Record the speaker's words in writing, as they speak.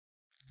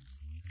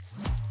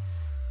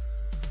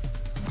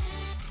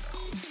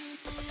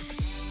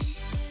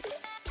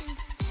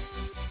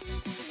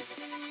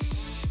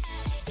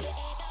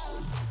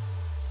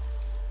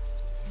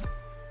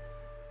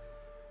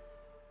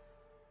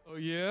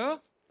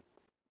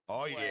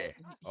Oh yeah.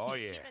 Oh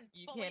yeah.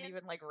 You can't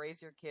even like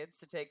raise your kids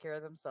to take care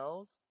of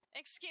themselves.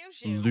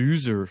 Excuse you.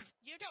 Loser.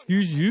 You don't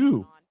Excuse know what's you.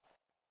 going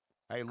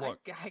on. Hey, look.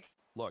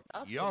 Look,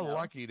 Up to you're know.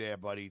 lucky there,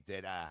 buddy,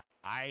 that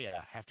I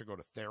have to go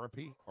to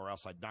therapy, or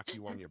else I'd knock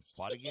you on your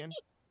butt again.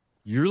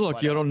 You're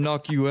lucky I don't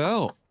knock you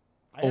out,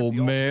 I have old the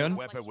ultimate man.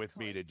 weapon with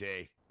me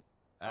today.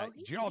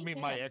 Did you all meet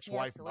my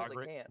ex-wife,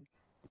 Margaret?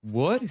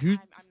 What? Who?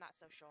 I'm not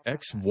so sure.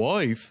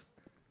 Ex-wife?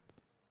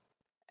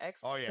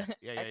 Oh yeah,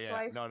 yeah.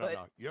 Ex-wife, No. but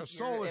Your you're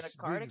soul in is a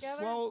car being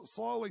together?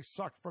 slowly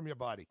sucked from your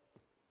body.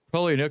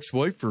 Probably an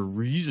ex-wife for a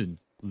reason,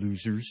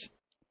 losers.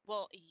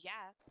 Well, yeah.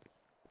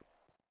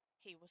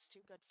 He was too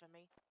good for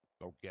me.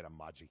 Don't get him,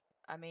 Maji.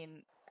 I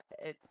mean,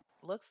 it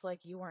looks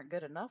like you weren't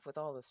good enough with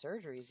all the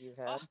surgeries you've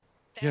had.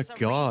 There's Yeah, a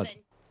God.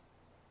 reason.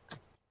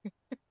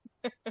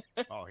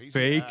 Oh, he's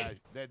Fake.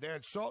 They're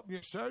insulting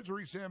your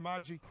surgeries here,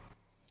 Maji.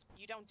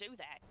 You don't do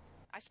that.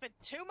 I spent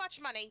too much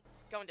money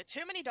going to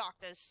too many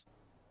doctors.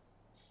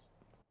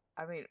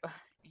 I mean,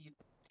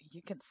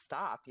 you can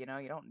stop. You know,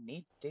 you don't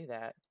need to do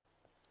that.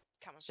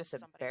 Coming It's just from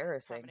somebody with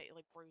embarrassing.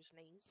 permanently bruised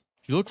knees.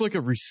 You look like a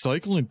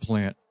recycling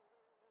plant.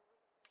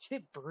 Did you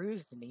say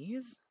bruised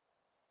knees?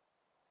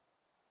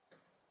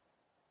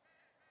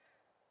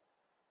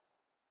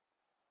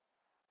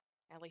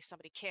 At least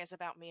somebody cares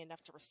about me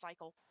enough to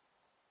recycle.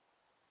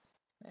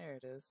 There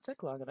it is.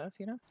 Took long enough,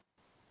 you know.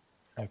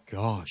 My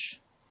gosh.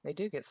 They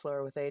do get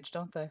slower with age,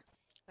 don't they?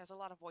 There's a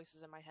lot of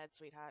voices in my head,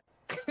 sweetheart.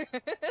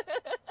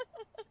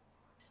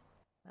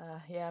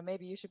 Yeah,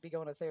 maybe you should be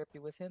going to therapy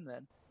with him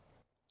then.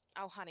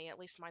 Oh, honey, at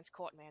least mine's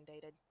court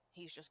mandated.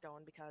 He's just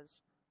going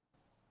because.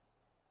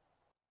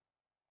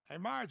 Hey,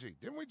 Margie,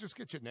 didn't we just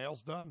get your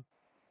nails done?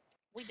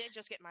 We did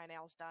just get my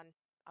nails done.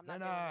 I'm not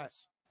Then, doing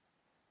this.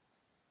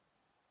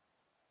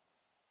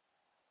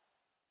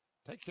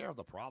 Take care of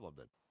the problem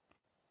then.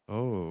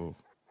 Oh,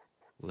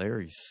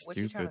 Larry's What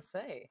you trying stupid. to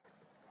say?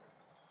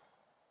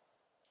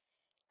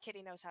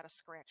 Kitty knows how to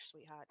scratch,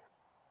 sweetheart.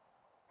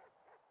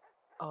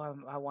 Oh,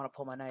 I want to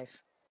pull my knife.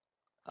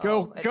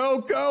 Go, Oh,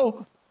 go,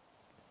 go!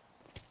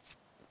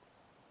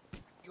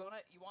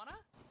 You wanna?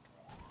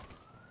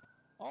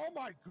 Oh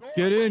my God!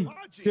 Get in,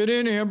 Margie, get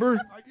in, Amber.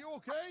 Are you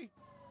okay?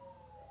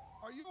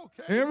 Are you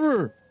okay?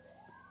 Amber.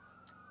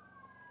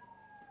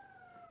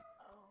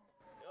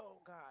 Oh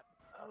God.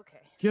 Okay.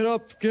 Get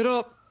up, get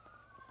up.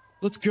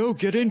 Let's go,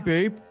 get in,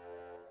 babe. Lawrence,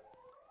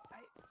 I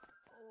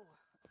told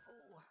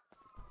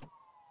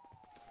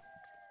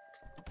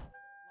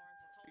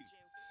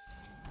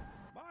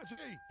you.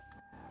 Margie!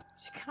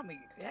 She got me.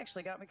 It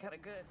actually got me kind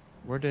of good.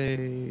 Where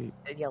they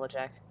Yellow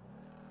Jack.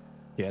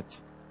 get?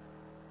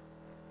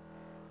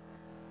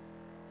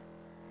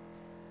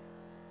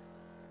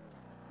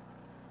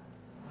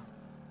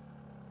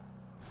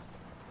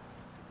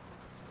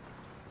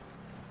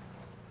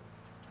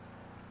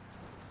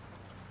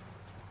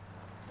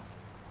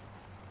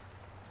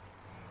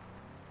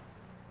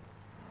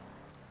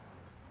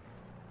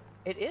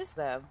 It is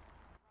them.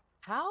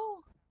 How?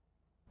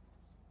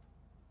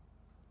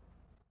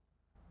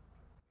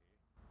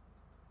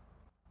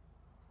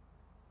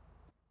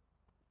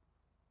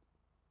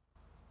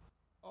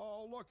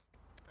 Oh, look.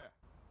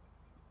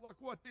 Look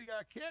what the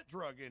cat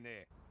drug in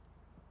there.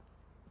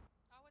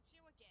 Oh, it's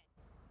you again.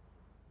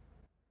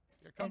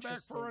 You come back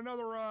for Interesting.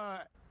 another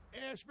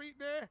ass meat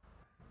there?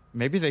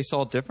 Maybe they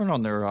saw different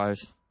on their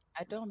eyes.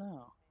 I don't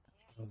know.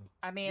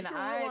 I mean, You do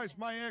realize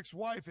my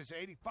ex-wife is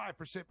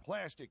 85%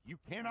 plastic. You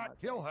cannot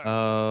kill her. It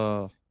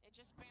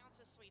just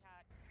bounces,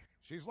 sweetheart.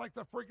 She's like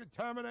the freaking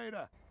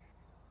Terminator.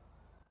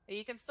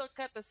 You can still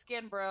cut the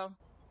skin, bro.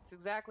 It's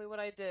exactly what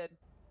I did.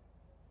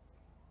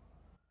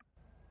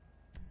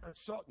 I'm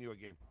insulting you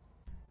again.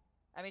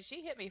 I mean,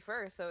 she hit me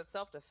first, so it's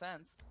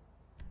self-defense.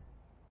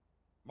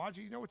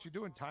 Margie, you know what you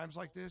do in times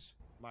like this?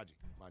 Margie,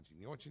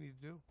 you know what you need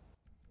to do?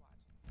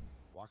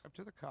 Walk up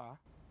to the car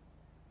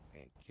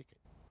and kick it.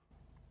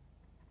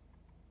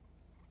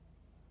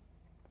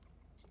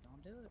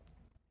 Don't do it.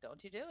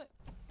 Don't you do it.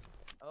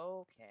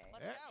 Okay.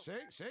 Let's Yeah, go.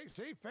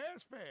 see,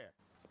 fair's fair.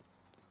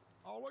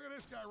 Oh, look at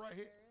this guy right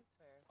here.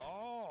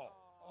 Oh,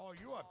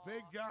 you a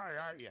big guy,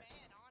 aren't you?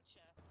 Man, aren't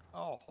you?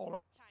 Oh, hold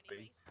on.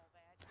 Tiny baseball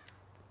bag.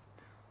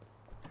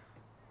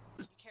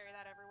 You carry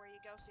that everywhere you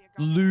go, so you're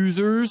going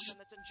Losers.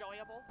 something that's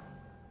enjoyable.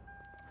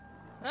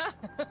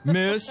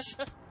 Miss.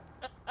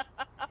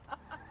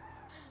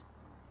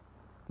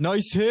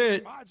 Nice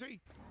hit. Margie,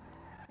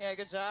 Yeah,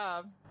 good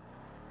job.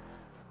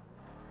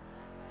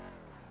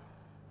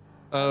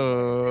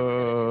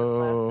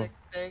 Oh. Plastic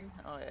thing.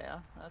 Oh yeah,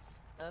 that's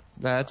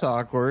That's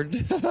awkward.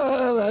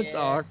 That's Yeah.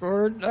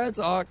 awkward. That's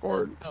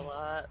awkward. a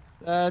lot.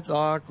 That's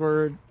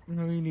awkward.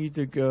 We need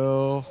to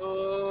go.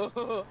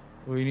 Oh.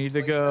 We need to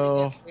Wait,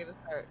 go. We have a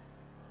start.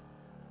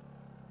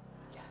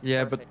 Yes,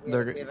 Yeah, but perfect. We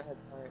they're. have a head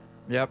start.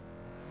 Yep.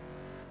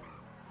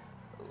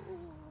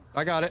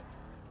 I got it.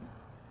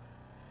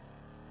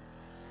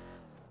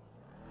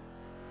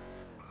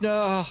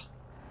 No.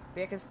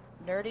 Because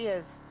Nerdy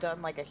has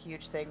done like a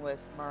huge thing with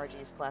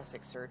Margie's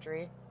plastic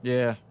surgery,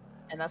 Yeah.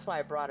 and that's why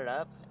I brought it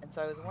up. And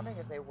so I was wondering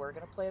if they were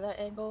gonna play that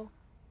angle.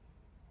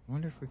 I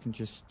wonder if we can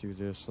just do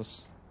this.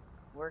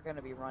 we're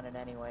gonna be running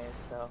anyways,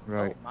 so.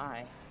 Right. Oh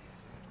my.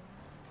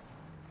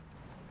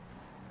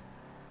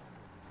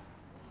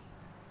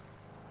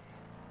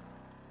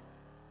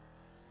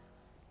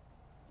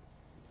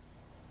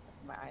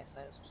 My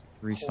eyesight is just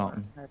 3 poor.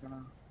 something. I don't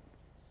know.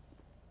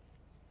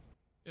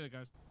 Hey there,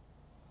 guys.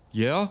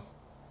 Yeah? So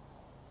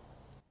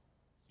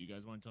you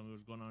guys want to tell me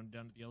what's going on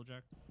down at the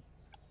Yellowjack?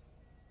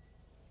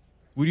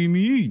 What do you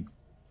mean?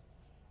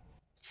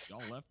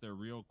 Y'all left there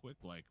real quick.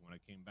 Like, when I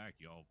came back,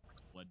 y'all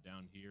fled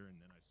down here, and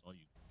then I saw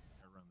you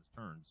around this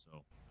turn, so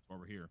that's why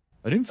we're here.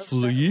 I didn't That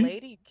flee.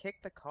 lady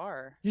kicked the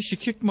car. Yeah, she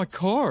kicked my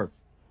car.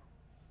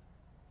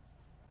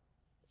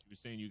 She was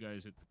saying you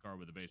guys hit the car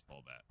with a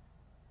baseball bat.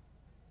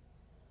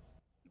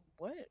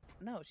 What?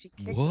 No, she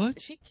kicked.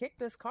 What? She kicked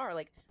this car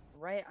like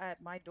right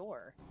at my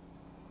door.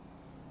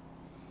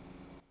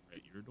 At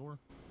your door?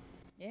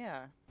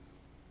 Yeah.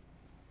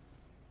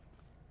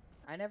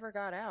 I never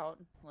got out.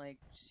 Like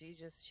she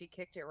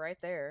kicked it right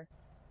there.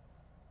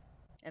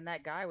 And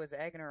that guy was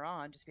egging her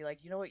on, just be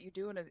like, you know what you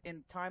do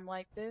in time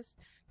like this?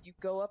 You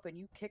go up and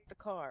you kick the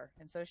car.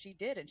 And so she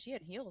did, and she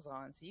had heels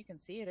on, so you can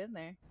see it in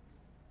there.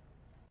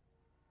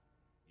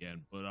 Yeah,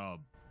 but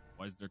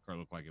why does their car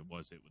look like it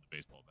was hit with a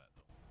baseball bat,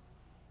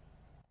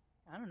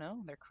 though? I don't know.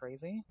 They're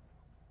crazy.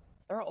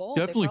 They're old.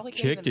 Definitely they probably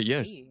can't kicked even it,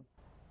 yes. see.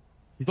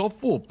 It's all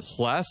full of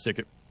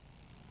plastic.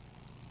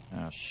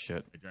 Ah,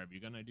 shit. Hey, driver, you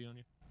got an ID on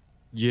you?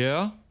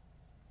 Yeah? Can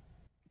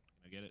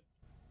I get it?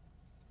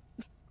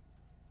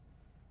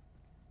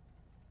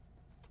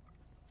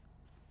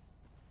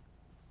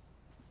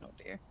 Oh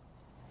dear.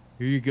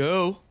 Here you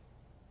go. All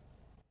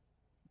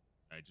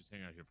right, just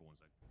hang out here for 1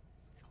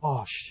 second.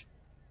 Gosh.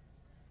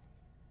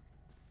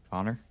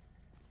 Connor?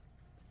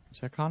 Is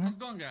that Connor? How's it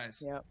going,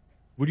 guys? Yep.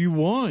 What do you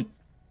want?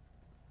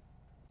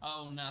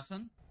 Oh,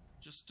 nothing.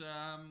 Just,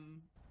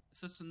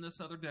 assisting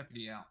this other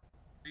deputy out.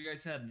 Where you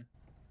guys heading?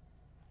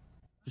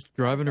 Just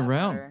driving Doesn't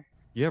around. matter.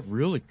 Yeah,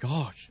 really?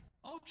 Gosh.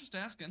 Oh, just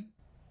asking.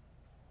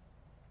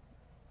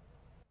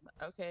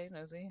 Okay,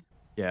 nosy.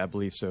 Yeah, I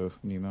believe so,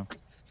 Nemo.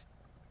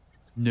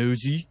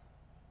 Nosy?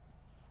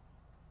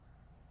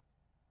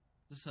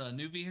 This a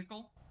new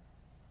vehicle?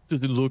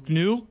 Does it look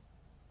new?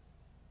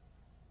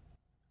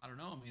 I don't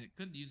know. I mean, it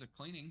could use a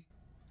cleaning.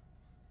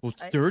 Well,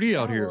 it's dirty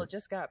out Oh, here. Well, it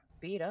just got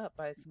beat up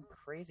by some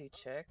crazy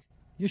chick.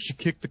 Yeah, she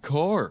kicked the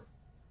car.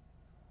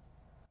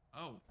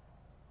 Oh.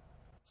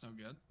 That's no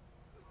good.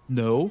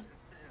 No.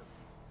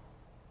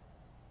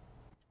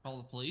 Call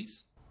the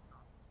police?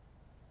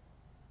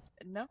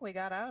 No, we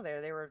got out of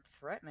there. They were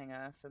threatening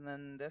us, and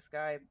then this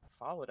guy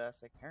followed us,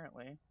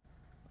 apparently.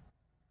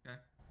 Okay.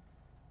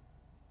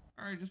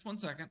 Alright, just 1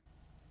 second.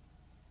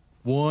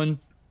 1.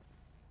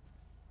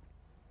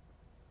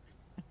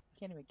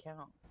 Can't even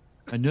count.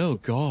 I know,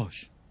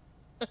 gosh.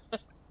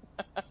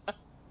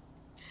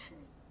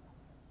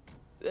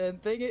 And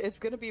it's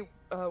gonna be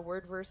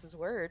word versus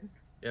word.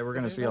 Yeah, we're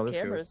gonna There's see no how this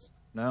cameras goes.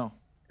 No.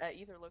 at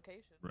either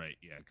location. Right,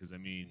 yeah, because, I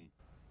mean,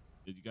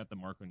 you got the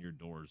mark on your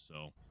doors,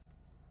 so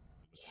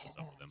what's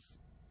up with them?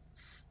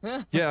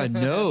 Yes. Yeah, I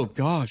know.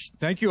 Gosh.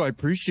 Thank you. I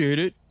appreciate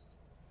it.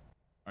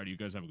 All right, you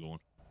guys have a good one.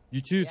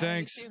 You too, Yeah, me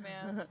thanks. too,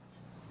 man.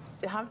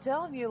 I'm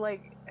telling you,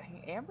 like,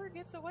 Amber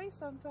gets away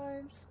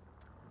sometimes.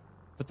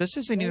 But this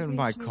isn't Maybe even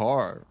my she's-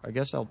 car. I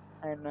guess I'll...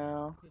 I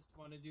know. Just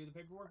want to do the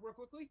paperwork real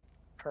quickly.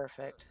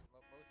 Perfect.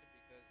 Mostly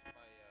because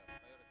my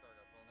other car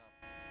got blown up.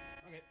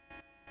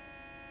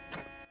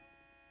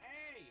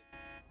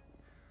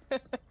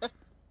 Okay.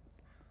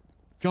 Hey,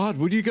 God,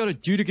 what do you gotta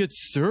do to get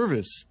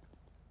service?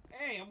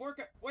 hey, I'm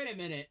working. Wait a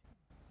minute.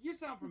 You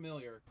sound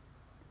familiar.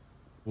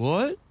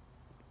 What?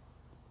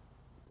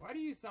 Why do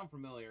you sound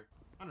familiar?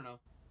 I don't know,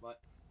 but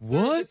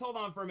What? Just hold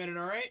on for a minute,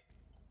 all right?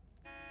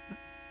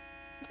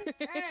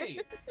 Hey,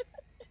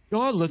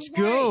 God, let's Wait.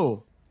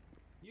 go.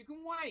 you can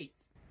wait.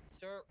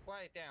 Sir,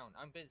 quiet down.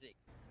 I'm busy.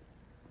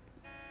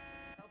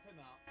 Help him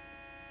out.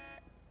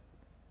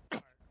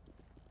 What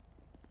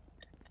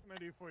can I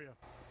do for you?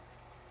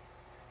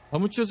 How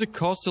much does it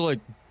cost to, like,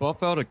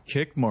 buff out a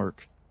kick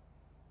mark?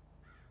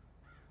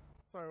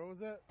 Sorry, what was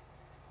that?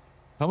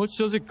 How much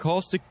does it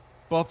cost to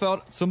buff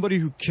out somebody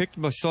who kicked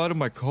my side of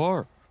my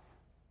car?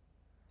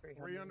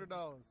 $300.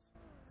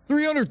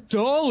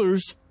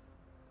 $300?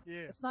 Yeah.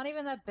 It's not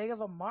even that big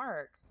of a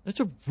mark. That's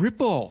a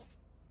ripoff.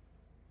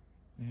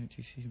 Man,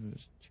 TC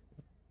was...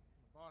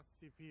 Boss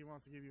CP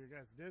wants to give you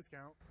guys a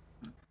discount,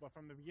 but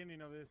from the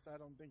beginning of this, I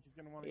don't think he's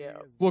gonna want to Yeah. give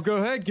you guys. Well, go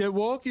ahead, get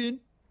walking.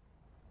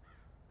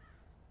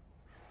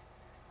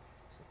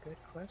 It's a good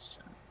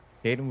question.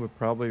 Caden would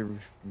probably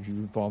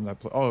bomb that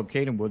place. Oh,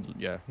 Caden would,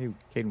 yeah.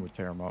 Caden would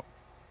tear him up.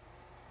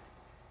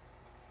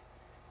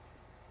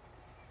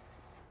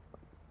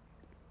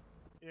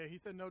 Yeah, he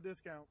said no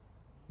discount,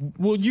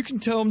 Well, you can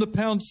tell him to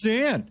pound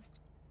sand.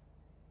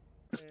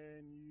 and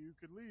you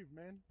could leave,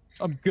 man.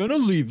 I'm gonna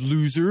leave,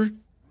 loser.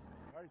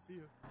 All right, see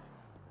you.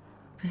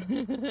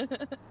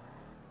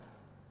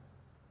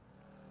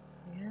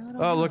 Yeah, I don't Oh,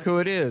 know. look who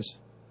it is.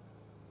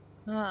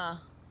 Huh.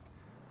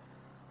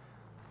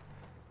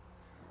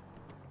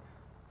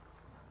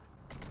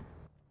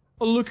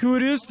 Oh, look who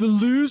it is, the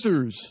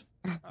losers.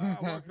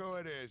 Look who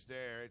it is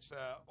there. It's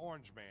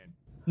Orange Man.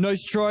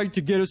 Nice try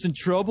to get us in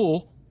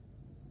trouble.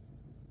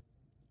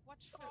 What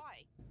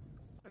try?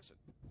 Listen,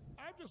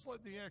 I'm just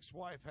letting the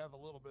ex-wife have a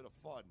little bit of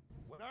fun.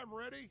 When I'm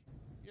ready,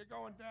 you're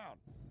going down.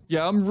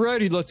 Yeah, I'm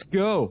ready. Let's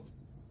go.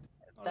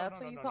 That's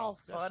what you call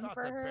That's fun not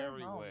for the her?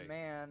 Barry Oh way.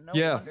 man, no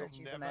Yeah. wonder You'll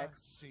she's never an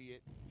ex. see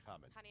it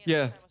coming. Honey, I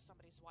Yeah. think I was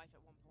somebody's wife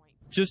at one point.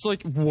 Just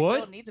like You what?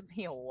 don't need to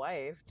be a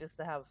wife just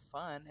to have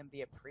fun and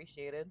be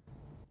appreciated.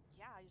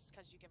 Yeah, just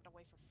because you give it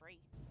away for free.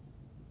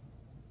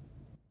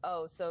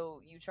 Oh,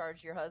 so you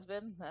charge your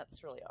husband?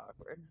 That's really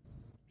awkward.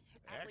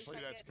 At Actually,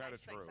 least I that's get kind nice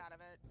of things true. out of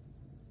it.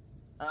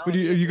 Oh, What are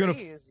he you gonna-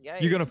 agrees.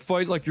 You gonna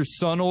fight like your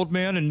son, old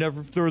man, and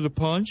never throw the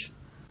punch?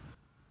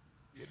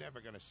 You're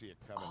never gonna see it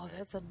coming. Oh, man.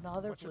 that's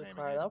another What's your blue name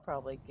car. again? They'll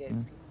probably get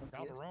Hmm. confused.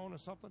 Calderon or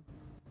something?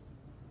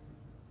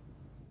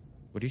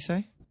 What'd he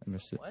say? I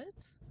missed it. What?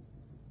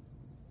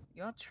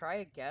 You want to try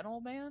again,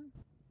 old man?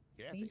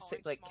 Kathy. He's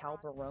Orange like moron.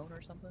 Calderon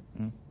or something.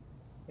 Hmm.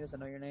 He doesn't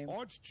know your name.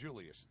 Orange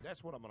Julius.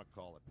 That's what I'm gonna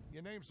call it.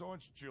 Your name's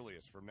Orange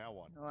Julius from now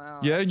on. Wow.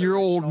 Yeah, that's you're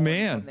old original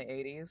man. From the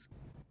 80s.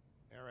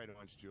 All right,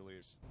 Orange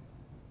Julius.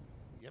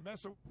 You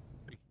mess with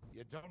me.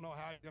 You don't know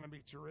how you're gonna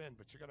meet your end,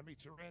 but you're gonna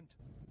meet your end.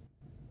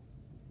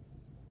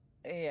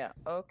 Yeah.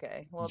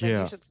 Okay. Well, then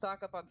Yeah. you should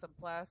stock up on some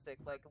plastic,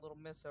 like a little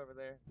miss over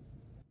there.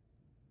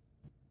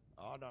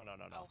 Oh no.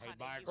 Oh, Hey, honey,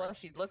 Margaret.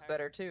 Plus, you'd look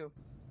better too.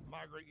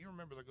 Margaret, you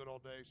remember the good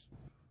old days?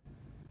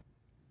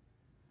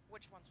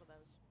 Which ones were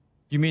those?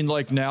 You mean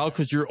like now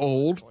because you're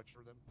old?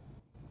 Torture them.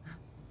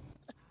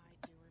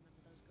 I do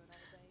remember those good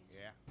old days.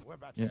 Yeah, we're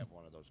about to Yeah. have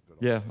one of those good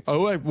old Yeah. days.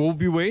 Oh, we'll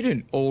be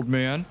waiting, old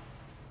man.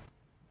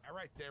 All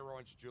right there,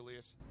 Orange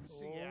Julius.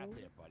 See you out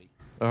there, buddy.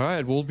 All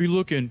right, we'll be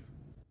looking.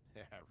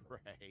 Yeah,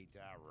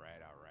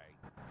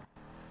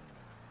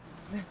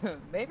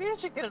 right. Maybe I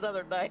should get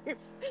another knife.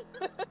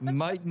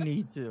 Might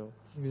need to.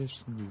 Maybe I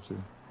should need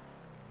to.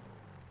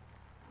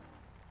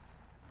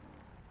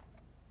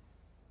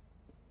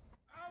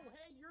 Oh,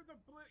 hey, you're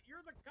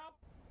the cop.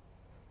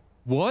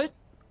 What?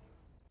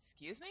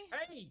 Excuse me?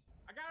 Hey,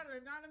 I got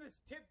an anonymous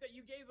tip that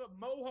you gave a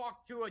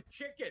mohawk to a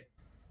chicken.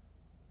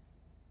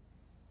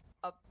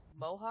 A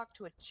mohawk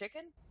to a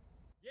chicken?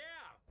 Yeah,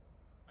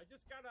 I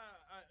just got a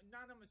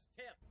anonymous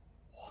tip.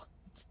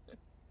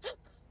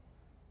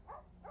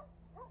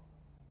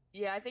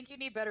 Yeah, I think you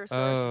need better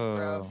sources,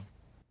 bro.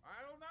 I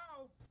don't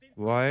know. Seems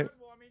Why? pretty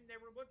credible. I mean, they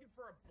were looking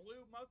for a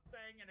blue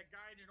Mustang and a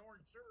guy in an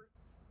orange shirt.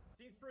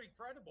 Seems pretty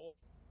credible.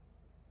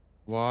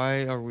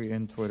 Why are we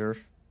in Twitter?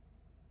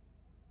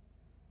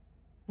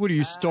 What are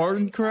you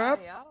starting crap?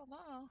 I don't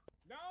know.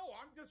 No,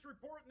 I'm just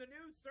reporting the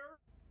news, sir.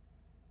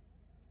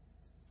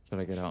 Should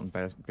I get out and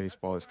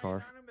baseball his That's what my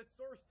car? anonymous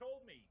source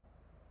told me.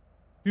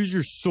 Who's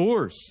your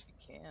source?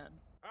 You can.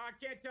 I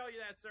can't tell you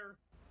that, sir.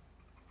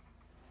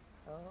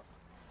 Oh,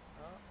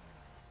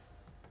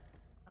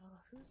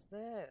 who's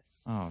this?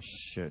 Oh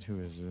shit! Who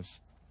is this?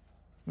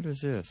 What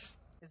is this?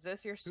 Is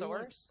this your Who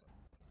wants- source?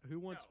 Who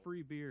wants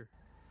free beer?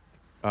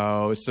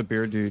 Oh, it's the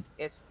beer dude.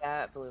 It's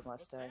that blue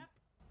Mustang.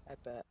 I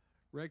bet.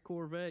 Red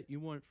Corvette, you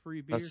want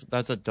free beer?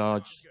 That's a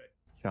Dodge Good.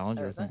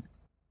 Challenger, Oh, I is think.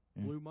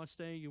 Yeah. Blue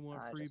Mustang, you want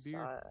I free just beer?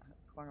 saw it in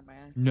the corner of my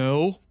eye.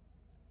 No.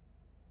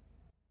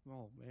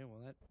 Oh man, well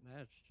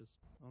that's just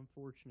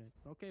unfortunate.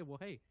 Okay, well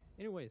hey,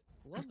 anyways,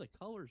 love the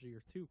colors of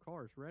your two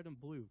cars, red and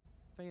blue.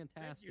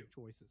 Fantastic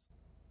choices.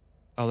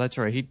 Oh, that's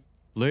right. He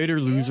later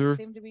Yeah, loser.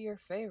 seem to be your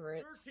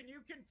favorites. Sir, can you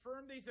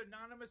confirm these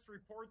anonymous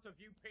reports of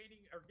you painting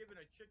or giving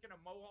a chicken a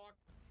mohawk?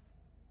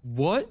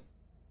 What?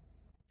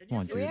 Can Come you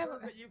on, confirm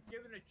dude. that you've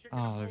given a chicken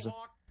Oh, a there's a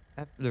mohawk?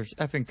 there's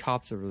effing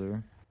cops over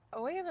there.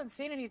 Oh, we haven't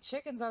seen any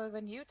chickens other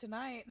than you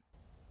tonight.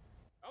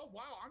 Oh,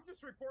 wow, I'm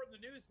just reporting the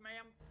news,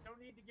 ma'am. No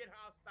need to get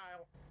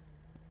hostile.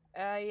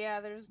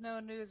 Yeah, there's no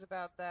news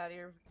about that.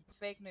 You're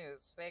fake news.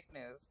 Fake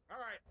news. All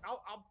right,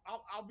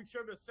 I'll be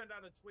sure to send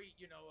out a tweet,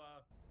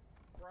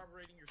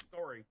 corroborating your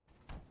story.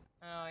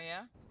 Oh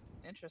yeah,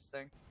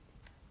 interesting.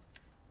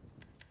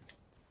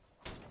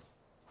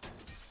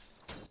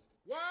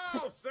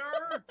 Wow,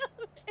 sir!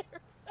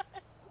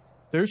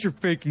 There's your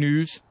fake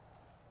news.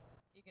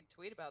 You can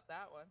tweet about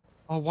that one.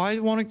 Oh, why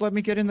won't it let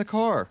me get in the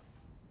car?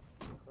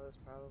 Close,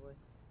 probably.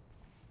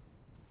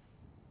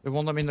 It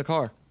won't let me in the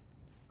car.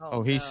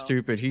 Oh, he's no.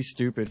 stupid. He's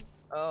stupid.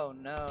 Oh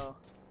no.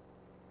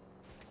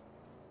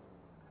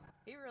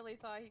 He really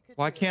thought he could.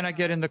 Why do can't I that,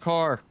 get in the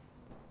car?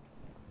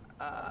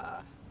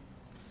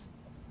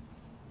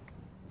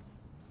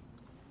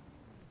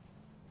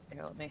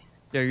 Here, let me.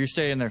 Yeah, you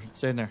stay in there.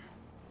 Stay in there.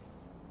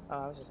 Oh,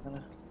 I was just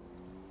gonna.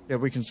 Yeah,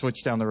 we can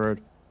switch down the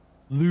road.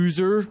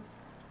 Loser.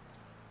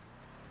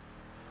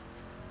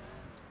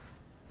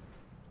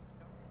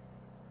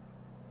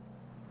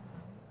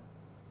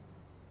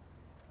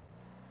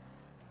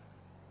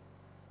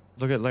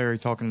 Look at Larry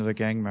talking to the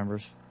gang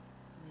members.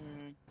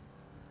 Mm.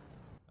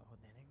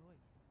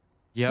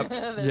 Yep.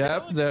 There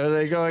Yep. they go There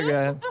they go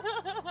again.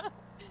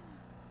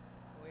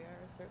 We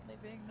are certainly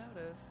being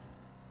noticed.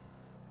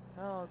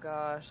 Oh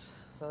gosh.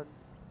 So.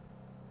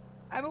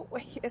 I mean,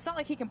 it's not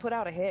like he can put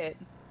out a hit.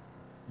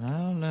 I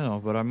don't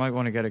know, but I might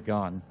want to get a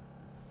gun.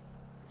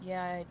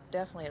 Yeah, I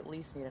definitely at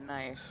least need a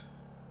knife.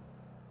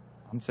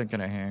 I'm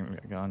thinking a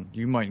handgun.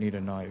 You might need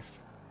a knife.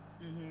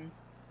 Mm-hmm.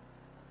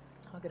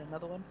 I'll get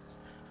another one.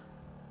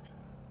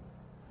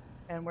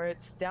 And where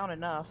it's down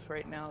enough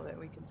right now that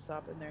we can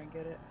stop in there and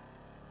get it.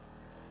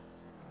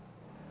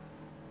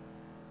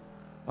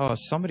 Oh,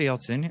 is somebody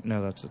else in here?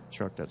 No, that's a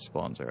truck that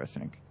spawns there, I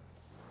think.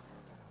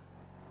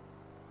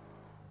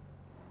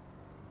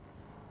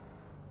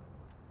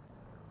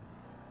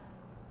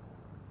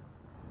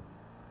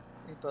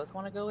 We both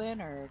want to go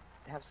in or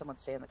have someone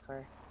stay in the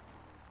car?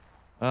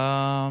 Keep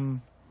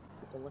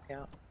a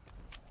lookout.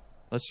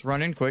 Let's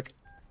run in quick.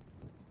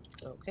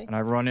 Okay. And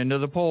I run into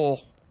the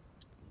pole.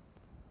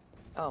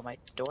 Oh, my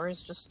door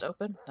is just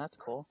open? That's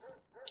cool.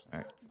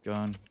 Alright,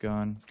 gun.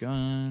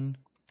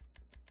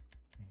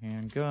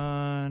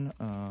 Handgun,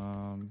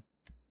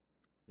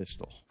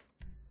 pistol.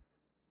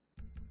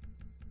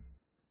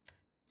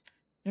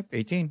 Yep,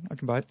 18. I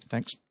can buy it.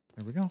 Thanks.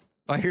 There we go.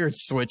 I hear it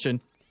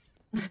switching.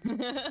 I don't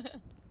know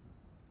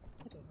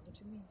what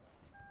you mean.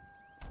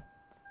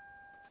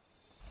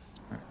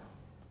 Alright.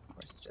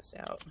 Horse is just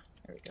out.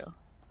 There we go.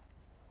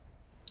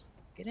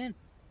 Get in.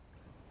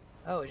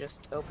 Oh, it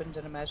just opened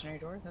an imaginary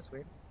door? That's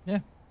weird.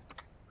 Yeah.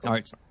 Cool.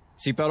 Alright,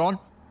 seatbelt on?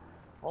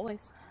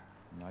 Always.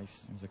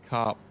 Nice. There's a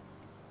cop.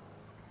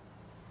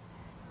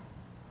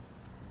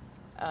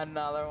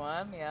 Another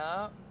one,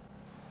 yeah.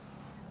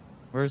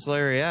 Where's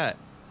Larry at?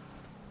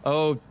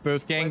 Oh,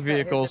 both gang Was that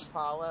vehicles. his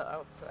Impala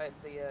outside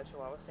the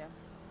Chihuahua stand?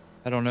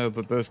 I don't know,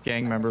 but both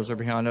gang members are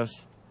behind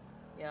us.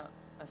 Yeah,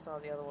 I saw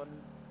the other one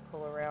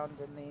pull around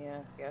in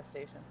the gas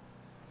station.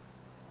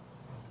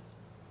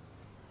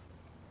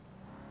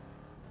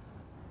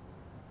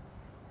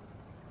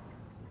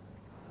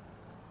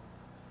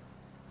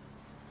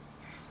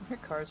 Your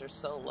cars are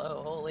so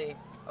low, holy.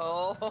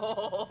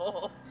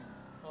 Oh!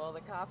 Well,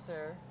 the cops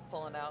are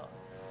pulling out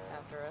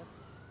after us.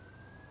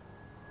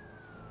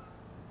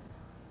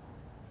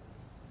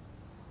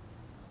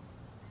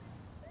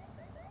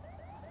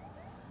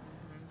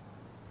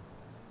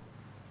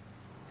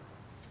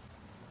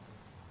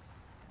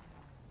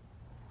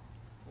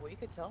 Well, you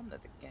could tell them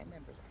that the gang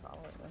members are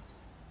following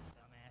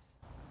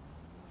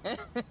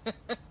us.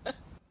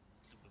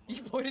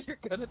 You pointed your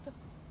gun at them?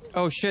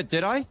 Oh shit,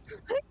 did I? Yeah,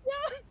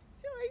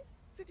 Joyce,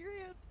 it's in your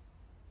hand.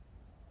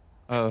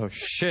 Oh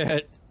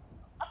shit.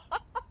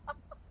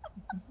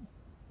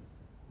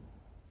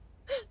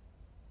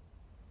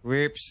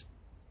 Whoops.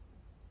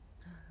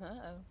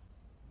 Uh-oh.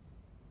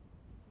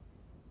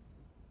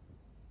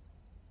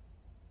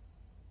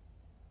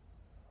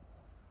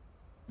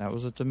 That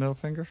was at the middle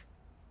finger?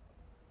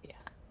 Yeah.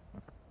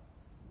 Okay.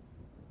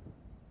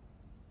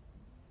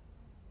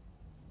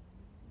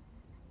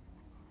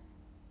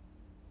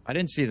 I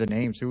didn't see the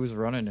names. Who was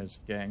running his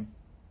gang?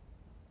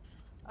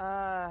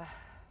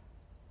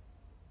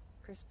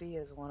 Chris B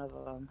is one of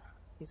them.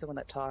 He's the one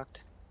that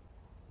talked.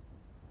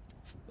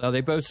 Oh,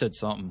 they both said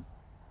something.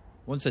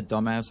 One said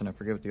dumbass, and I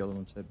forget what the other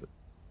one said, but...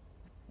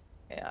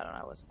 Yeah, I don't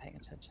know. I wasn't paying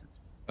attention.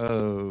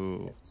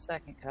 Oh. There's a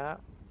second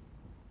cop.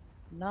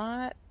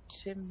 Not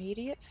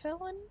immediate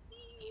felony?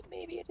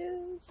 Maybe it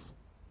is.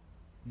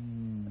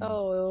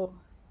 Oh,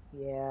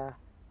 yeah.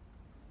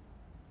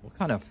 What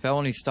kind of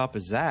felony stop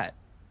is that?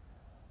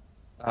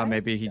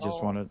 Maybe he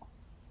just wanted...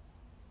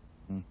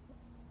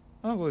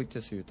 I'll wait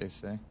to see what they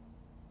say.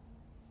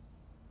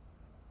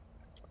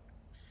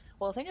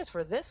 Well, the thing is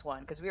for this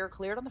one, because we were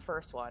cleared on the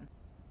first one,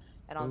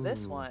 and on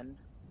this one,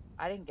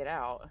 I didn't get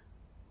out.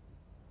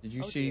 Did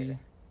you see? Dear.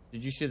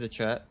 Did you see the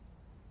chat?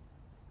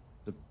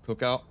 The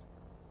cookout?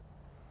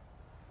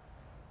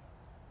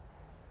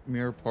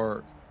 Mirror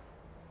Park.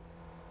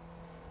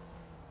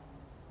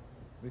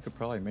 We could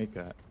probably make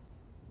that.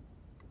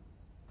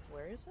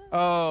 Where is it?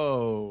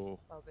 Oh.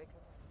 Oh, big.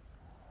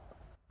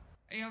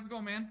 Hey, how's it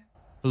going, man?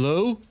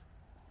 Hello?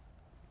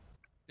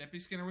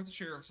 Deputy Skinner with the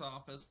sheriff's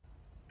office.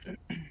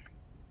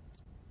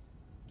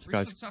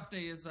 Guys. Recent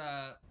update is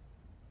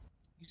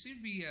you seem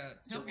to be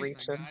tailgating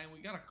that guy, and we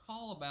got a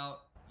call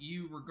about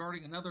you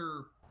regarding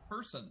another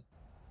person.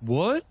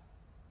 What?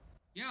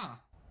 Yeah.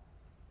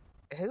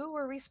 Who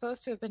were we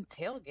supposed to have been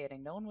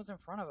tailgating? No one was in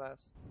front of us.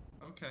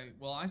 Okay,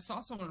 well, I saw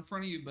someone in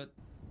front of you, but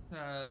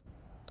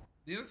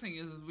the other thing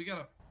is we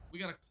got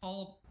a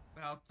call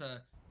about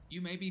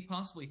you maybe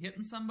possibly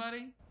hitting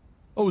somebody.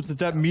 Oh, did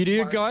that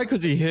media guy?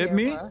 Because he hit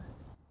me?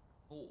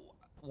 Well,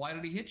 why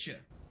did he hit you?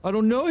 I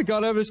don't know. He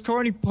got out of his car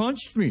and he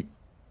punched me.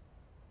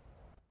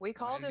 We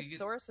called his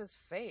sources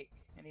fake,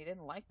 and he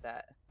didn't like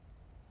that.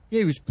 Yeah,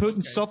 he was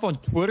putting stuff on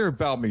Twitter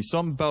about me.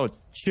 Something about a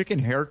chicken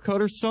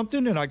haircut or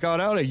something, and I got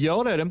out, I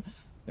yelled at him,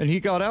 and he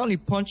got out and he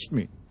punched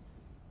me.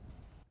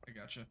 I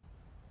gotcha.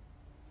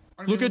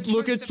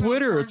 Look at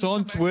Twitter. It's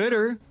on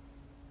Twitter.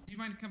 Do you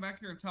mind to come back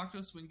here and talk to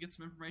us so we can get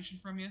some information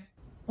from you?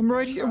 I'm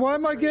right here. Why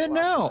am I getting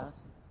out? Well,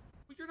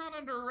 you're not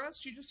under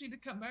arrest. You just need to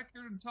come back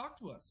here and talk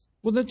to us.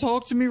 Well, then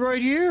talk to me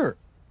right here.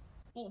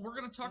 Well, we're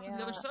gonna talk to the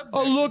other subject.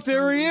 Oh, look,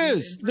 there he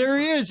is. There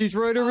he is. He's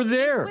right over He's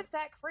there. with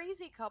that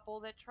crazy couple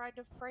that tried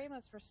to frame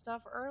us for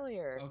stuff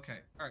earlier. Okay,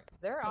 all right.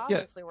 They're So,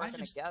 obviously I working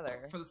just-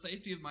 together. For the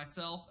safety of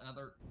myself and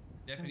other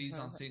deputies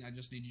on scene, I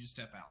just need you to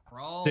step out.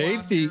 We're all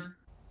Safety? out here.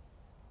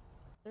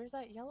 There's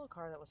that yellow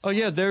car that was. Oh,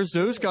 yeah, there's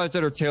those guys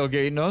that are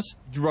tailgating us,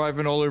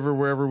 driving all over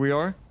wherever we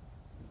are.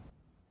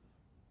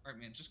 All right,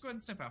 man, just go ahead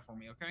and step out for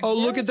me, okay? Oh,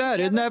 look at that.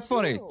 Isn't that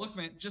funny? Look,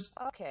 man, just...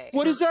 Okay.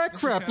 What is that Mr.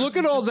 crap? Look Caden,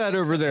 at all just that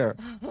over there.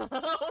 Oh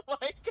my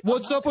God.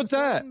 What's up with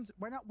that?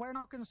 We're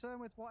not concerned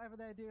with whatever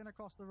they're doing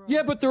across the road.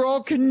 Yeah, but they're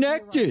all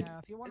connected.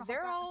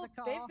 They're all.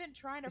 They've been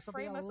trying to this'll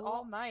be frame a us all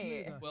lot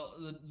night. smoother. Well,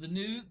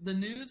 the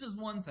news is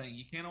one thing.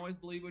 You can't always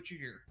believe what you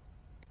hear.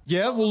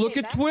 Yeah, well, look Okay,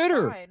 at that's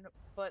Twitter. fine,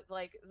 but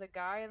like the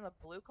guy in the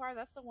blue car,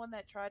 that's the one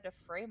that tried to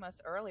frame us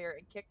earlier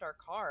and kicked our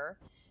car.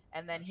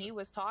 And then he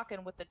was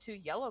talking with the two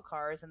yellow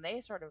cars, and they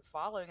started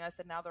following us,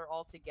 and now they're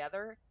all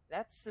together.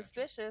 That's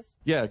suspicious.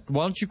 Yeah,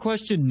 why don't you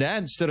question that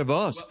instead of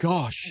us? Well,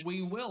 Gosh.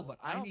 We will, but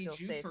I I don't need feel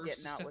you safe first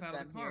getting to out step with out of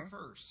them the car here.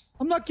 first.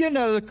 I'm not getting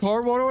out of the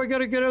car. Why do I got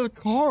to get out of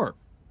the car?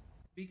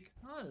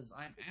 Because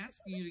I'm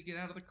asking you to get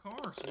out of the car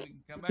so we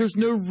can come back. There's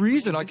no here.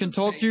 reason. We'll I can get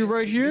some talk to you data,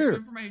 right we'll get some here.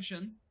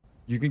 Information.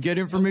 You can get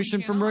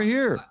information from cannot. right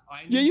here.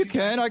 I need Yeah, you you back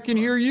can. in I the can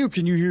car. hear you.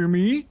 Can you hear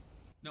me?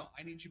 No,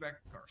 I need you back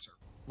at the car, sir.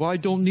 Well, I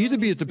don't need to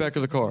be at the back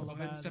of the car. Go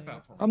ahead and step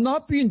out for me. I'm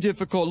not being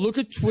difficult. Look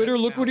at Twitter.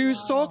 Look what he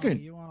was talking.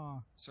 You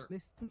are. Sir.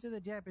 Listen to the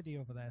deputy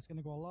over there. It's going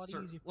to go a lot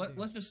Sir, easier for you.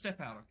 let's just step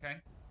out, okay?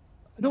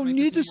 I don't Make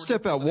need this to more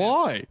step out. difficult than I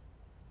have Why? to.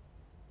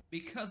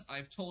 Because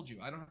I've told you.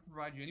 I don't have to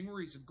provide you any more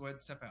reason. Go ahead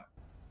and step out.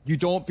 You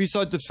don't,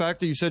 besides the fact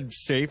that you said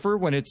safer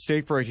when it's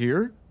safe right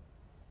here?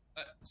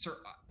 Sir,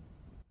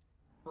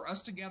 for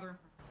us together...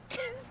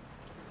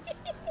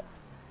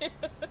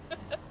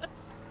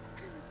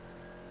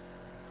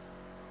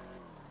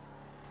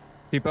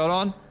 Keep out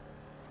on?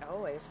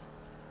 Always.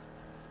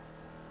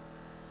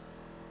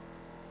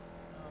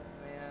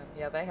 Oh man,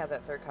 yeah, they had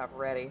that third cop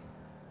ready.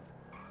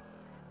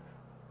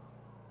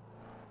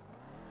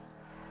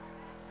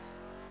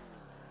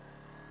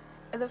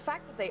 And the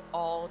fact that they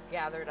all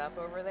gathered up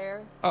over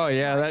there. Oh,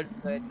 yeah. My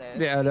That.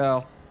 goodness. Yeah, I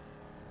know.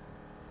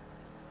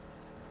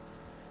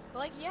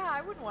 Like, yeah,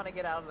 I wouldn't want to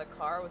get out of the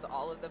car with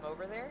all of them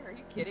over there. Are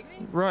you kidding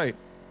me? Right.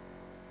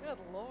 Good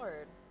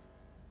lord.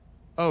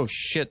 Oh,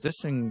 shit. This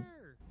thing.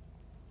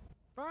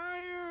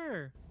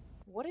 Fire!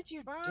 What did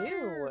you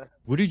Fire! do?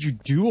 What did you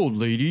do, old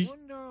lady?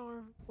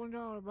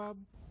 $1, Bob.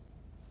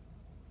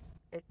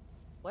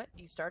 What?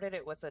 You started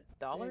it with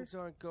 $1? Things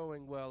aren't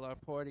going well. Our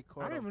party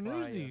caught I have on a fire.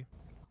 newsie.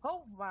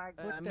 Oh my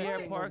goodness. Put that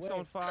thing Park's away.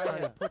 on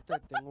fire. Put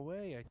that thing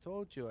away. I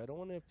told you. I don't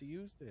want to have to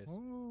use this.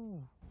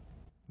 Oh.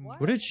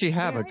 What did she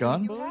have? A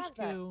gun? You have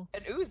that. An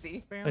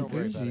Uzi. An Don't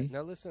worry about Uzi? it.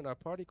 Now listen, our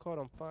party caught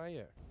on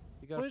fire.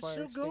 You got But a it's fire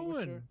still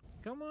extinguisher? going.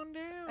 Come on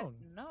down.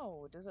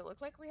 No, does it look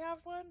like we have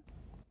one?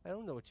 I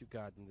don't know what you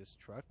got in this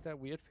truck. That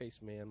weird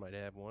faced man might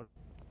have one.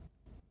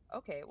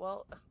 Okay,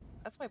 well,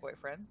 that's my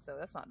boyfriend, so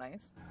that's not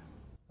nice.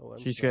 Oh, I'm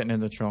She's sorry. getting in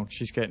the trunk.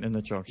 She's getting in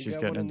the trunk. You She's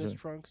got getting one in into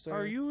this trunk, sir?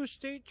 Are you a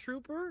state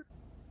trooper?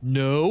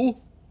 No.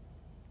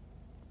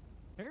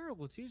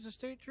 Harold, he's a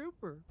state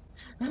trooper.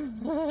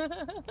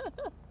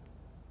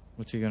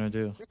 What's he gonna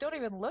do? We don't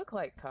even look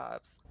like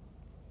cops.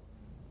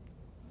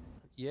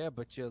 Yeah,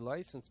 but your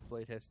license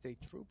plate has state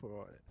trooper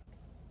on it.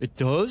 It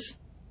does?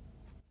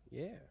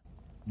 Yeah.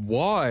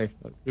 Why?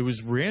 It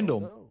was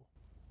random. No.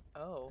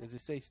 Oh. Does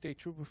it say state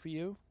trooper for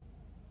you?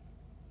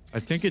 I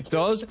think it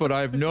does, but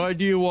I have no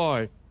idea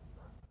why.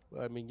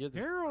 Well, I mean, you're the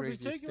Harold,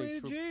 he's craziest taking me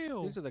state to trooper.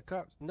 jail. These are the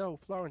cops. No,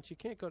 Florence, you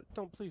can't go.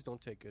 Please don't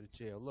take her to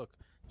jail. Look,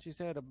 she's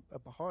had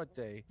a hard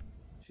day.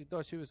 She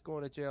thought she was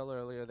going to jail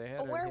earlier. They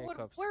had her in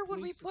handcuffs. Where would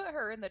we Please put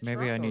her in the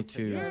Maybe trunk? I need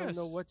to. I don't Yes.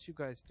 know what you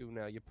guys do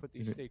now. You put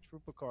these Maybe- state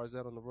trooper cars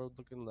out on the road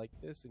looking like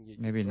this, and you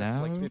Maybe dress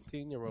like now?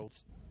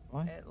 15-year-olds.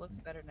 What? It looks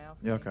better now.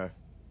 Yeah, okay.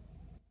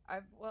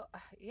 Well,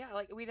 yeah,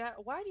 like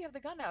why do you have the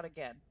gun out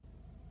again?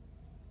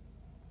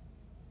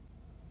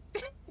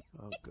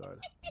 Oh God,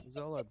 is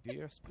all our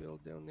beer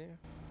spilled down there,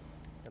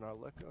 and our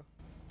liquor?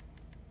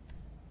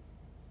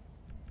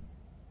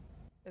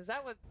 Is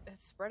that what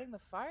it's spreading the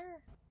fire?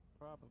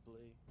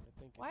 Probably. I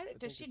think. Why I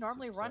does think she it's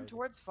normally run subsided.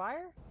 towards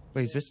fire?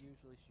 Wait, is Yeah, this?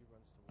 Usually she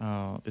runs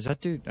towards. Is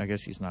that dude? I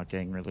guess he's not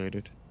gang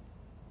related.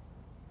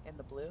 In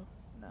the blue?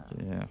 No.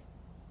 Yeah.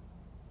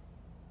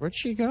 Where'd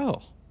she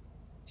go?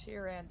 She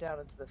ran down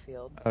into the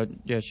field.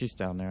 Yeah, she's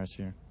down there. I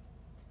see her.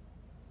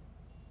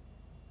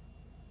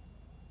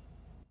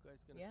 You guys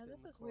gonna Yeah, sit this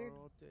in the is car weird.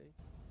 all day?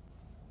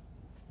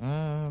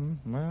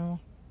 Well,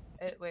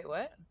 Wait,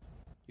 what?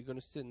 You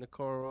gonna sit in the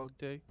car all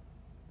day?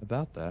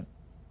 about that.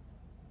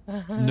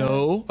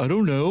 No, I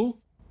don't know.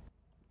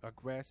 Our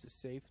grass is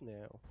safe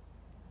now.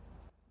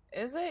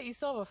 Is it? You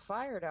still have a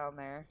fire down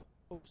there.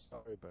 Oh,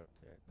 sorry about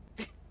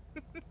that.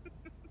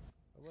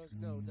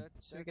 No,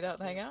 Should we get out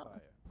and hang out?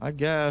 I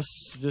guess.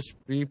 Just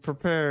be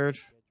prepared.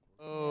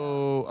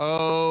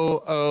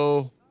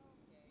 Oh.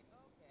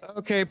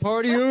 Okay,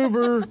 party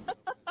over.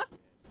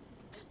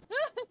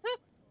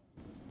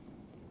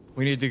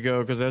 We need to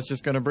go because that's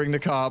just going to bring the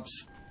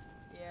cops.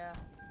 Yeah.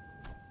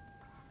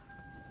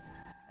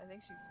 I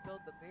think spilled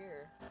the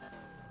beer.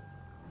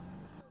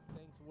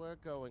 Things were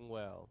going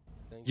well.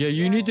 Yeah,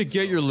 you need to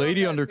get your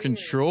lady under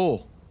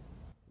control.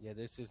 Yeah,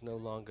 this is no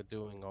longer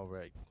doing all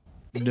right.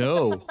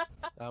 No.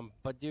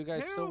 But do you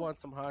guys still want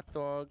some hot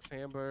dogs,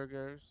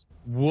 hamburgers?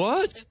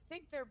 What? I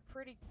think they're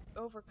pretty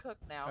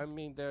overcooked now. I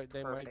mean, they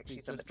might Perfect, be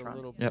she's in just the a trunk.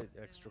 little Yep.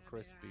 bit extra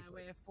crispy.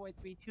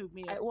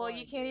 Well,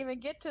 you can't even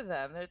get to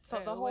them. The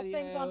whole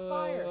thing's on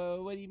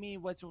fire. What do you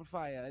mean, what's on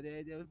fire?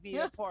 The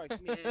Mirror Park.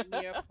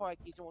 Mirror Park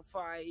is on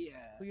fire.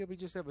 Well, yeah, we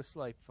just have a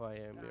slight fire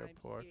in Mirror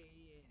Park.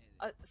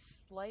 A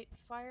slight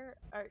fire?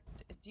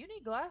 Do you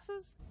need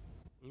glasses?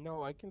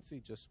 No, I can see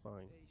just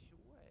fine.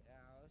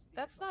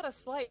 That's not a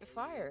slight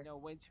fire. No,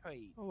 one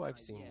trade. Oh, I've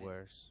seen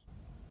worse.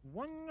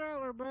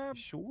 $1, Bob.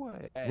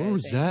 Sure. What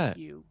was that?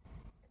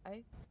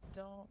 I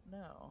don't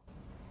know.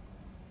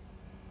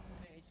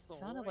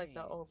 Sounded like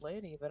the old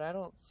lady, but I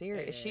don't see her.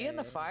 Is she in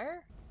the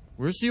fire?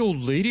 Where's the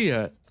old lady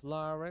at?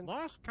 Florence.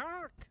 Lost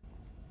cock.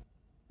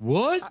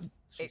 What?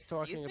 She's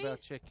talking about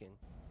chicken.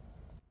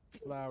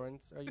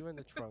 Florence, are you in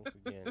the trunk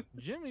again?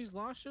 Jimmy's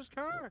lost his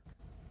cock.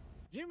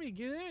 Jimmy,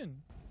 get in.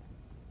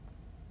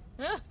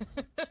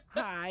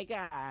 Hi,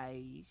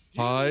 guys.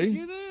 Hi. Jimmy,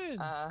 get in.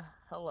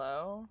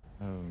 Hello.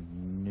 Oh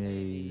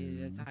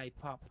no. Hi,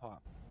 Pop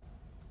Pop.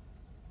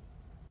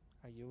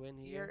 Are you in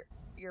here?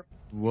 You're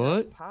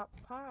What? Pop.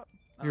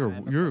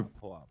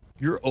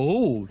 You're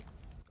old.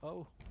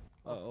 Oh.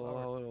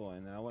 Hold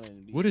on. I want to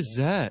be. What is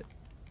that?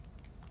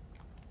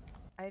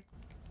 What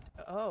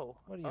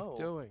are you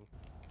doing?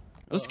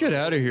 Let's get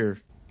out of here.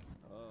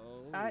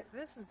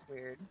 This is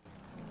weird.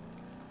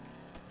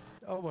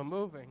 Oh, we're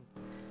moving.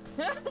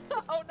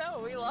 Oh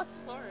no, we lost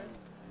Florence.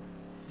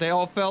 They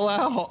all fell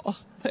out.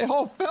 They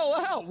all fell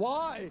out.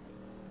 Why?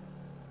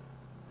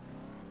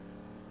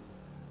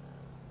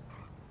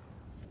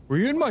 Were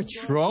you in my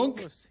trunk?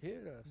 Almost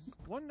hit us.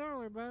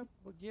 $1, Bob.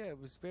 Well, yeah, it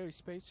was very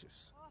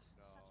spacious.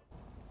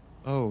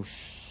 Oh,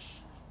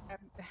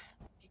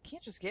 You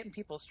can't just get in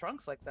people's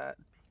trunks like that.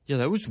 yeah,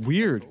 that was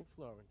weird. Oh,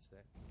 Florence, then.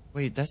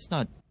 Wait, that's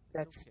not.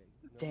 That's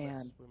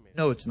Dan.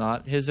 No, it's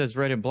not. His is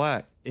red and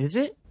black. Is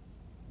it?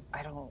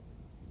 I don't.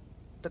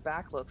 The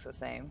back looks the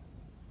same.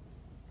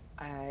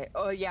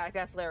 Oh yeah,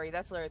 that's Larry.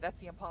 That's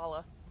the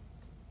Impala.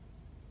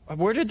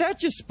 Where did that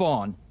just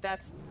spawn?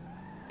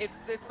 It's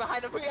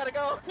behind him. We gotta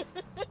go.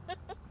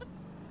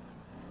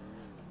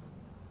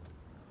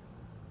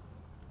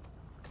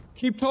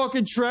 Keep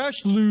talking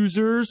trash,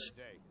 losers.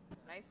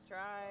 Nice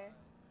try.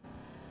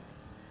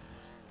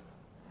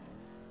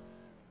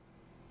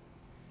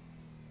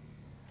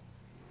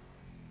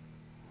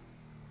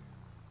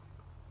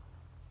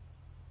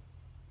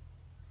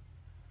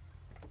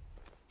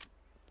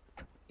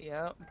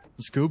 Yep.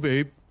 Let's go,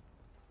 babe.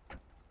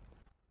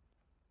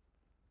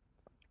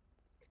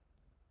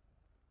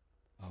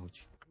 Oh,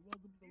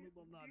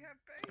 You have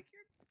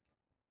bacon?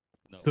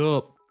 No.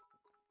 Cup.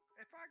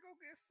 If I go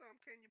get some,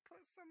 can you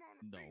put some on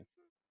the No.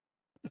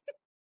 pizza?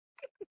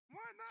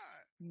 Why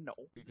not? No.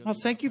 Because Oh,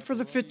 we thank got you for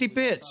the pepperoni, 50 we got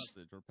bits.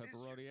 sausage, or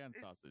pepperoni and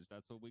sausage.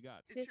 That's what we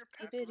got. Is your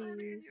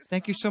pepperoni and your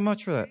Thank you so sausage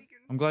much for that.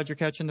 vegan? I'm glad you're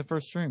catching the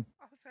first stream.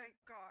 Oh, thank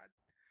God.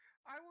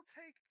 I will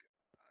take.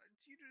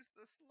 Do you do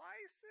the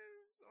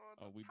slices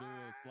or the We do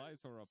a slice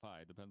or a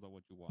pie. Depends on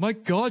what you want. My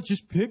God,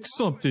 just pick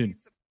something.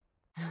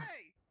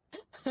 Hey,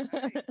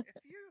 if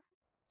you,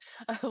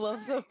 I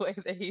love the way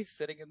that he's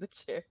sitting in the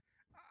chair.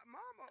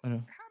 Mama, I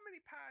know. how many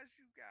pies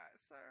you got,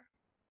 sir?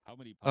 How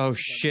many? Oh pies?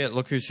 shit!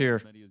 Look who's here.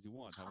 As many as you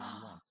want. How many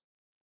you want?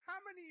 How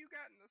many you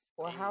got in the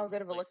Well, how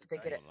good of a look did they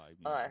get at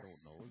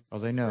us? Oh,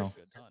 they know.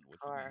 versus the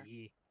car?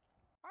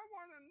 I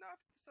want enough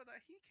so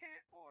that he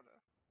can't order.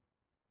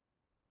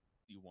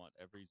 You want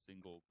every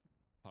single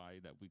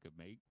pie that we could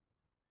make?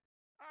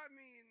 I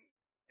mean,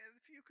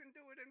 if you can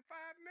do it in 5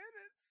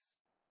 minutes.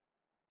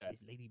 That's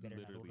lady better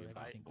not literally order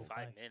every impossible. single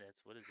pie. 5 minutes.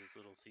 What is this,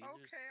 Little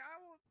Caesars? Okay, I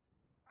will.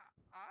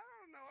 I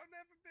don't know. I've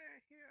never been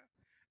here.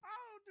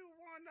 I'll do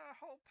one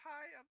whole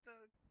pie of the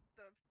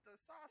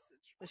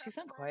sausage. Does she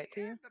sound quiet to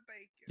you? The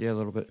bacon. Yeah, a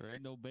little bit. There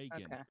ain't no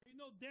bacon. Okay. Ain't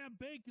no damn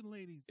bacon,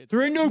 ladies. It's There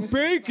ain't no sausage.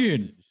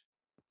 bacon.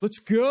 Let's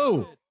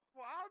go.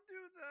 Well, I'll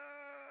do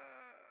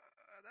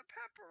the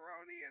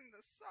pepperoni and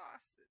the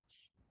sausage.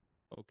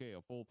 Okay,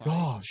 a full pie.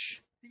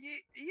 Gosh,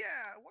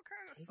 Yeah. What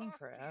kind of Taking sauce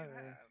do you forever.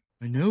 have?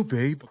 I know,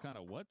 babe. What kind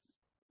of what?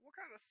 What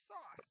kind of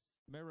sauce?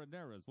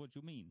 Marinaras. What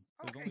you mean?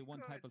 There's Okay, only one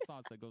good. type of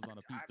sauce that goes on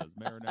a pizza. It's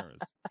marinaras.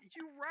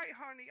 You right,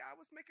 honey. I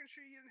was making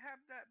sure you didn't have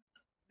that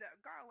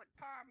garlic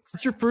parm.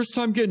 It's your first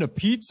time getting a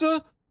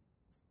pizza?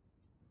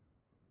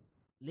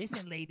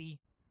 Listen, lady,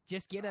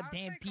 just get a I'll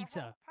damn take a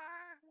pizza. whole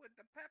pie with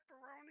the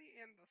pepperoni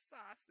and the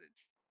sausage.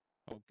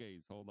 Okay,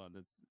 so hold on.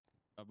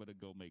 I'm gonna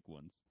go make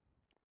ones.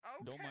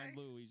 Okay. Don't mind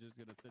Lou. He's just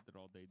gonna sit there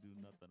all day, do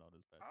nothing on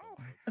his bed. Oh,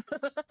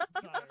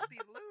 you must be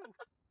Lou.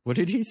 What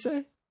did he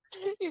say?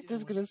 He's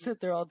just gonna sit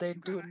there all day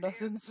doing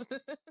nothing.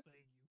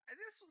 And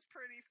this was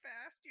pretty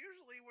fast.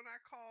 Usually when I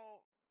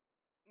call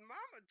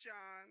Mama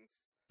John's,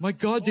 My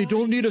God, they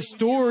don't need a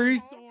story.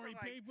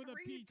 Pay for the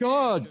pizza.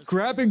 God,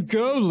 grab and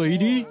go,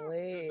 lady.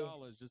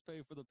 $100. Just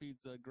pay for the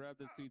pizza. Grab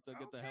this pizza.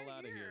 Get the hell out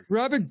of here.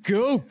 Grab and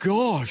go.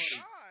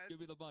 Gosh. Give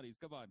me the monies.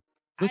 Come on.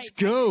 Let's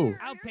go.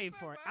 I'll pay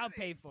for it. I'll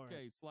pay for it.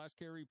 Okay, slash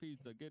carry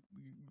pizza.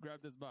 Grab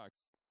this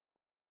box.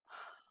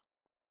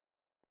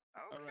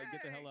 All right,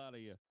 get the hell out of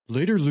here.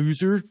 Later,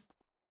 loser.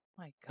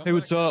 My Come Hey,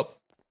 what's back. up?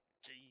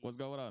 What's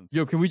going on?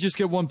 Yo, can we just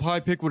get one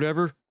pie? Pick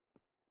whatever.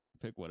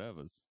 Pick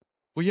whatever's.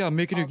 Well, yeah, I'm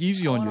making it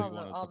easy on You you.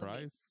 want a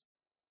surprise?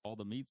 All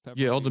the meats, pepperoni,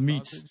 Yeah, all the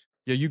meats. sausage?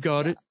 Yeah, you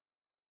got it.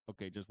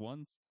 Okay, just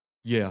ones?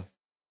 Yeah.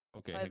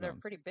 Okay, Well, hang they're on.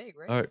 pretty big,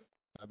 right? All right.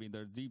 I mean,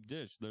 they're deep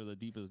dish. They're the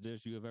deepest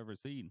dish you have ever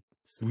seen.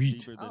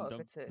 Sweet. Deeper Oh,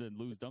 than, if it's a- than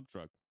Lou's dump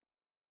truck.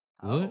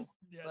 What?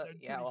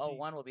 Yeah, well,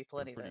 one will be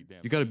plenty then.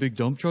 You got a big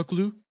dump truck,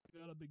 Lou?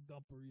 Got a big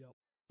dumper, yep.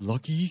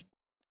 Lucky.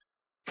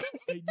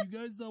 Hey, do you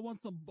guys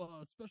want some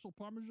special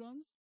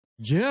parmesans?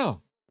 Yeah.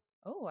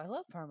 Oh, I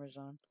love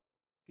Parmesan.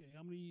 Okay,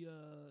 how many,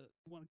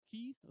 want a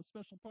key? A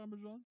special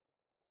parmesan?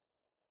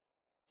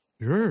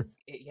 Sure.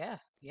 Yeah,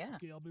 yeah.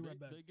 Okay, I'll be right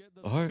back.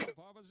 All right.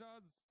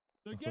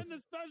 They're getting the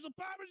special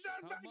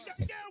parmesan. You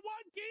gotta get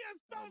one key of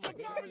special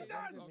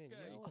parmesan. Okay.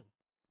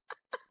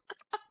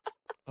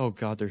 Oh,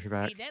 God, they're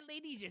back. Hey, that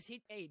lady just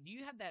hit. Hey, do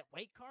you have that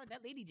white car?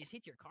 That lady just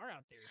hit your car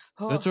out there.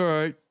 That's all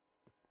right.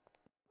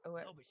 Oh,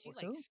 but she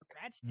like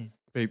scratched it.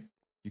 Babe,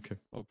 you carry.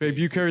 Babe,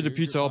 you carry the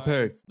pizza. I'll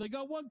pay. They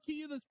got one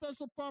key of the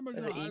special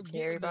parmesan. I'm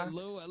carry box?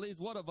 Lou, at least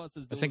one of us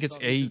is I doing think it's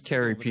something. a Just sit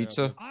carry over there.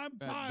 pizza. I'm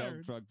That tired.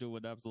 dump truck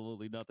doing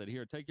absolutely nothing.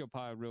 Here, take your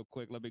pie real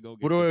quick. Let me go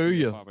get What do I this owe key of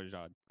you?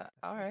 Parmesan.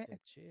 All right.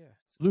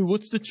 Lou,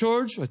 what's the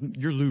charge?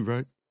 You're Lou,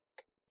 right?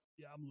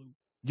 Yeah, I'm Lou.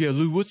 Yeah,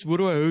 Lou, what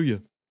do I owe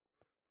you?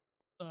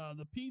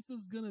 The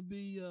pizza's gonna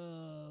be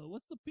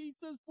what's the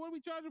pizza? What are we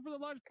charging for the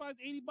large pies?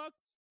 $80?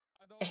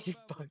 80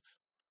 bucks.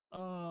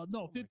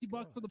 No,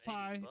 $50 for the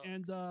pie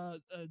and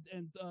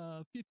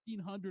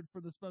 $1,500 for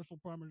the special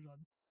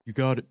parmesan. You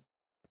got it.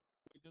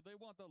 Do they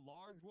want the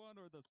large one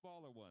or the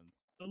smaller ones?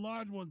 The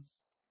large ones.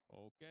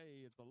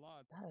 Okay, it's a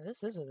lot.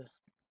 This is a.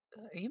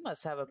 You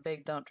must have a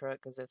big dump truck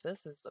because if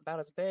this is about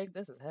as big,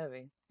 this is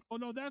heavy. Oh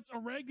no, that's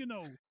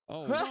oregano.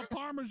 Oh, Not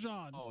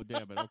parmesan. Oh,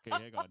 damn it. Okay,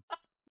 hang on.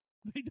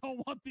 They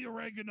don't want the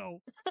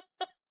oregano.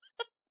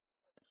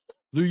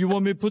 Lou, you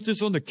want me to put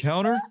this on the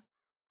counter? This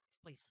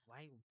place is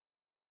wild.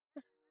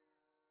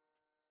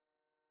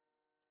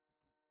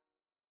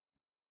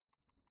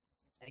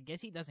 I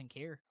guess he doesn't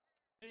care.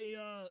 Hey,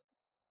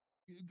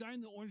 guy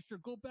in the orange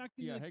shirt, go back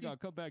in Yeah, the hang on.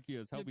 Come back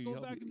here. Help me. Go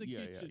help back me. in the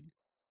Yeah. kitchen.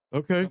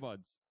 Okay. Come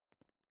on.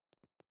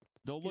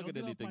 Don't look I'll at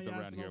get off anything my ass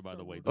around and here, I'll by the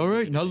start way. working. Don't All look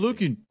right, at not anything.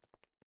 looking.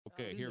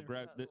 Okay, here,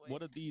 grab.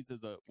 One of these is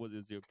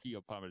your key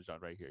of Parmesan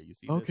right here. You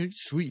see Okay, this?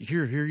 sweet.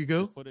 Here you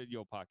go. Just put it in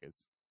your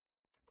pockets.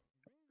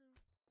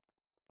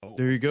 Oh,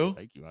 There you go.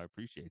 Thank you. I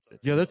appreciate it.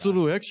 Yeah, that's a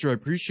little extra. I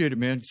appreciate it,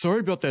 man. Sorry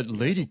about that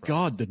lady.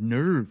 God, the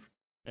nerve.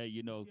 Hey,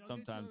 you know,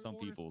 sometimes some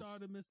people's.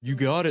 You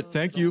got it.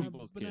 Thank you.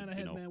 People's kids,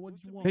 you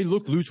know. Hey,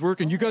 look, Lou's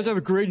working. You guys have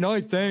a great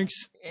night. Thanks.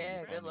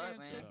 Yeah, good luck,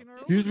 man.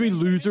 Excuse me,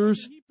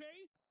 losers.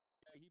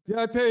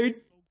 Yeah, I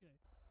paid.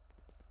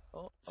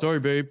 Oh, Sorry,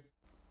 babe.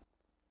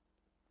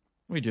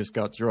 We just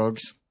got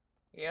drugs.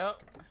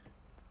 Yep.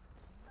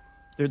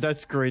 Dude,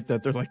 that's great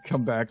that they're like,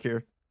 come back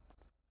here.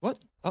 What?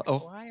 Uh-oh.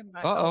 Why am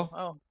I?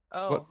 Uh-oh.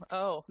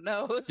 Oh,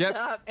 no. Yep.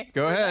 Stop.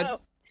 Go ahead. No.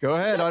 Go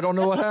ahead. I don't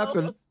know what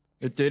happened.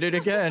 It did it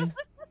again.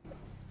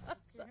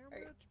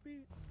 Sorry.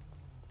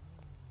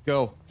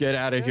 Go. Get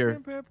out of here.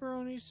 7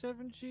 pepperoni,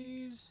 7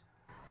 cheese.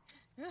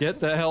 Get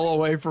the hell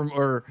away from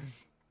her.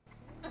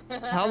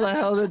 How the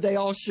hell did they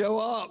all show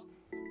up?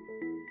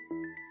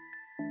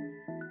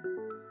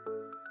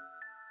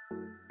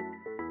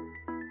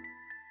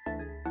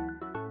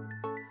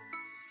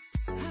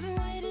 I've been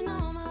waiting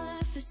all my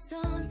life for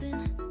something.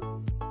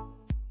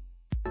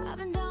 I've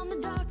been down the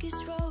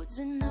darkest roads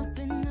and up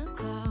in the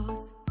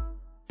clouds,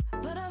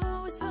 but I've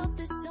always felt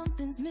that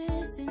something's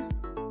missing.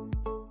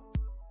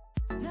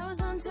 That was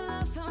until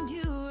I found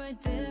you right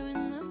there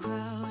in the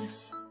crowd.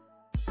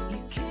 You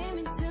came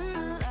into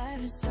my life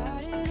and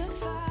started a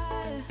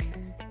fire.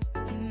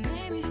 You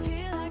made me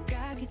feel like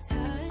I could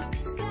touch the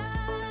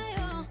sky.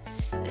 Oh,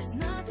 there's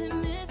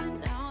nothing missing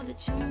now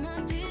that you're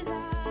my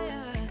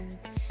desire.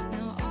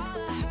 Now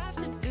all I have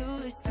to do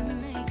is to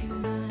make you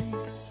mine.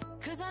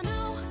 'Cause I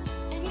know,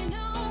 and you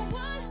know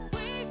what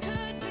we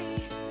could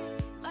be.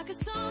 Like a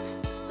song,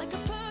 like a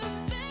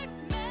perfect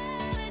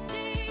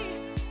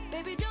melody.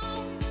 Baby,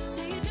 don't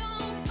say you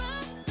don't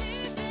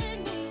believe in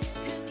me.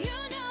 'Cause you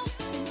know,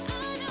 and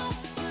I know,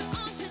 we're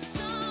onto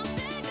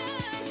something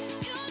good.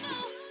 You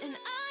know, and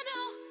I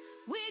know,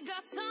 we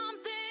got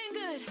something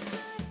good.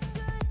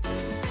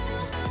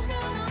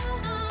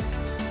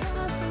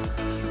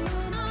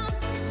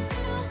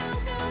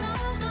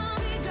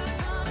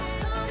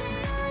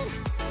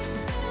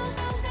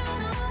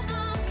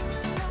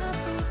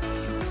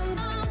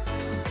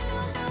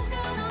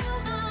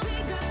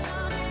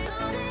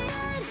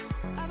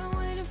 I've been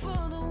waiting for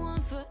the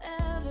one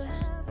forever.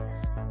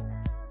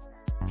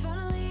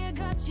 Finally I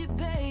got you,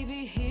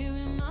 baby, here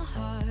in my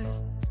heart.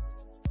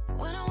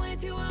 When I'm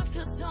with you I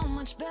feel so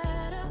much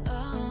better,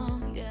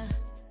 oh yeah.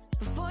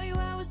 Before you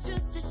I was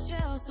just a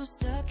shell, so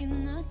stuck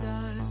in the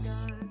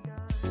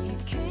dark. You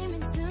came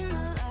into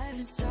my life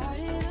and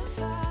started a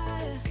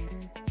fire.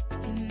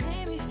 You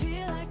made me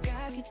feel like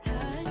I could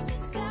touch the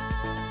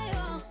sky.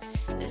 Oh,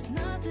 there's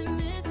nothing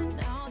missing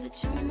now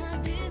that you're my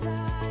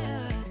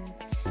desire.